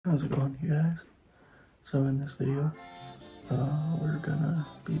How's it going, you guys? So in this video, we're gonna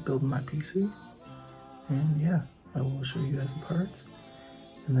be building my PC, and yeah, I will show you guys the parts,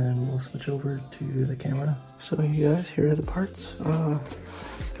 and then we'll switch over to the camera. So you guys, here are the parts.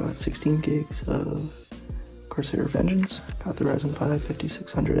 Got 16 gigs of Corsair Vengeance, got the Ryzen 5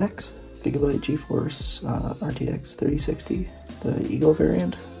 5600X, Gigabyte GeForce RTX 3060, the Eagle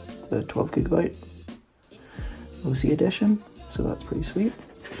variant, the 12 gigabyte OC edition, so that's pretty sweet.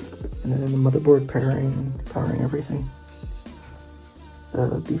 And then the motherboard powering everything.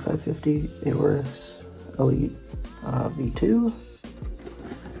 The B550 Aorus Elite V2.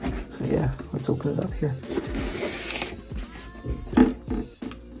 So yeah, let's open it up here.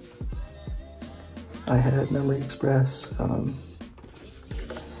 I had Memory Express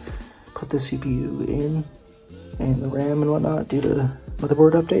put the CPU in and the RAM and whatnot due to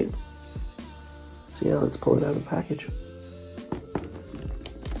motherboard update. So yeah, let's pull it out of the package.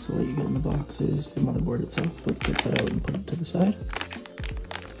 So what you get in the box is the motherboard itself. Let's take that out and put it to the side.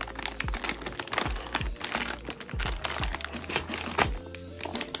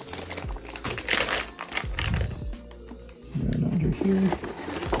 And then under here,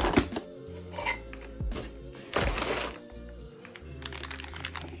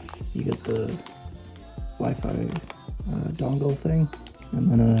 you get the Wi-Fi dongle thing,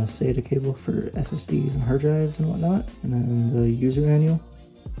 and then a SATA cable for SSDs and hard drives and whatnot, and then the user manual.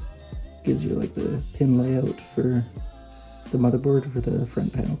 Gives you like the pin layout for the motherboard for the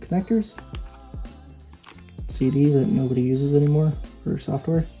front panel connectors. CD that nobody uses anymore for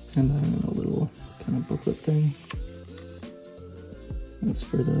software, and then a little kind of booklet thing. That's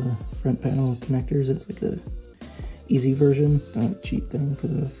for the front panel connectors. It's like the easy version, cheap thing for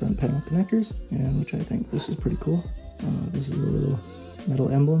the front panel connectors, and which I think this is pretty cool. This is a little metal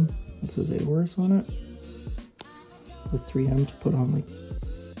emblem that says Aorus on it, with 3M to put on like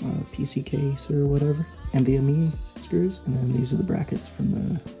PC case or whatever, NVMe screws, and then these are the brackets from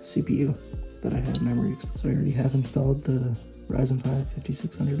the CPU that I had memory. So I already have installed the Ryzen 5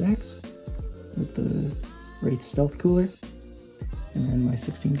 5600X with the Wraith Stealth Cooler, and then my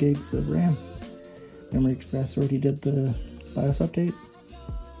 16 gigs of RAM. Memory Express already did the BIOS update,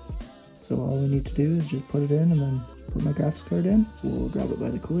 so all we need to do is just put it in and then put my graphics card in. So we'll grab it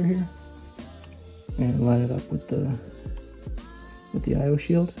by the cooler here and line it up with the IO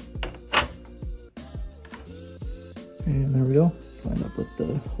shield. And there we go, it's lined up with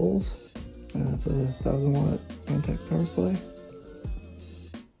the holes. It's a 1000 watt Antec power supply.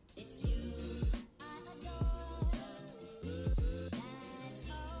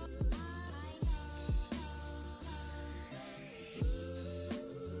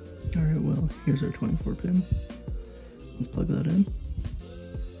 Alright, well, here's our 24 pin. Let's plug that in.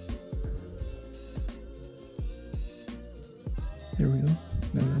 There we go.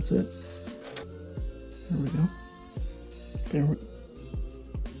 Now that's it. There we go.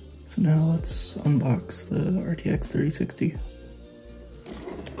 So now let's unbox the RTX 3060.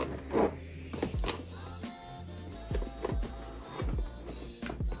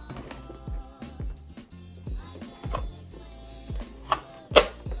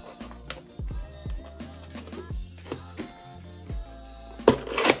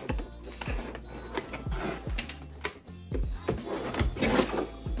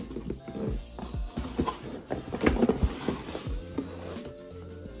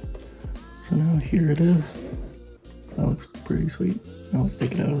 So now here it is. That looks pretty sweet. Now let's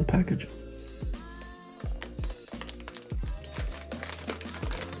take it out of the package.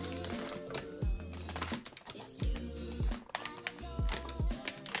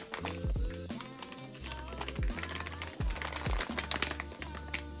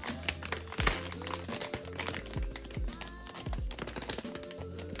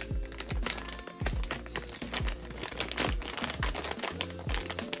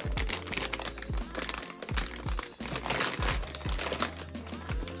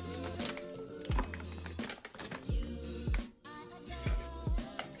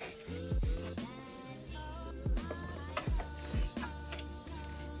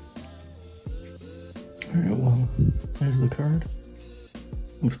 Alright, well, there's the card.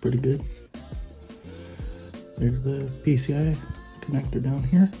 Looks pretty good. There's the PCI connector down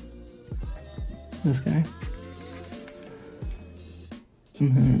here. This guy.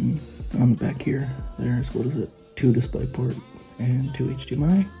 And then on the back here, there's, what is it, 2 DisplayPort and 2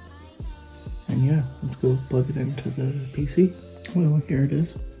 HDMI. And yeah, let's go plug it into the PC. Well, here it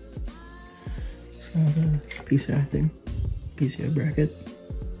is. So the PCI thing, PCI bracket.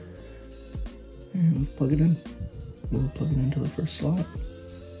 And plug it in. We'll plug it into the first slot.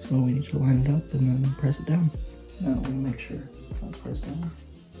 So we need to line it up and then press it down. Now we'll make sure that's pressed down.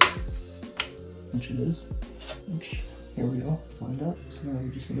 which it is. Which, here we go, it's lined up. So now we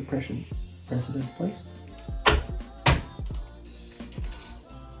just need to press it into place.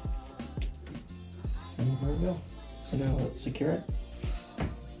 And there we go. So now let's secure it.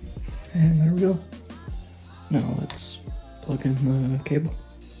 And there we go. Now let's plug in the cable.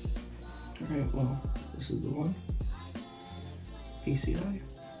 Alright, well, this is the one. PCI.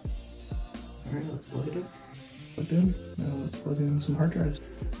 Alright, let's plug it in. Plugged in. Now let's plug in some hard drives.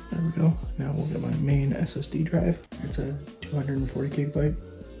 There we go. Now we'll get my main SSD drive. It's a 240 gigabyte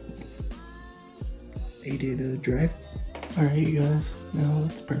ADATA drive. Alright, you guys. Now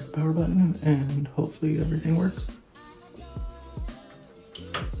let's press the power button and hopefully everything works.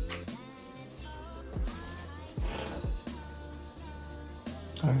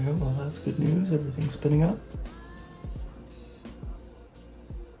 Alright, well that's good news. Everything's spinning up.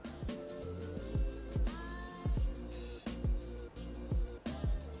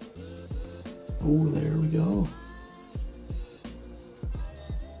 Oh, there we go.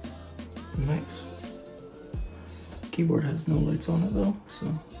 Nice. Keyboard has no lights on it though, so.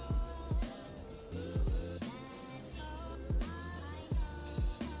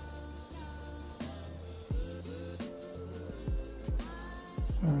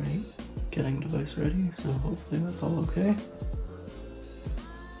 Alright, getting device ready, so hopefully that's all okay.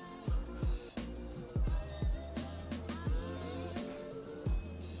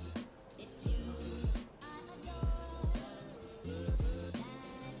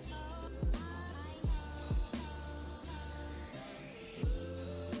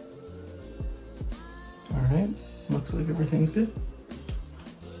 Alright, looks like everything's good.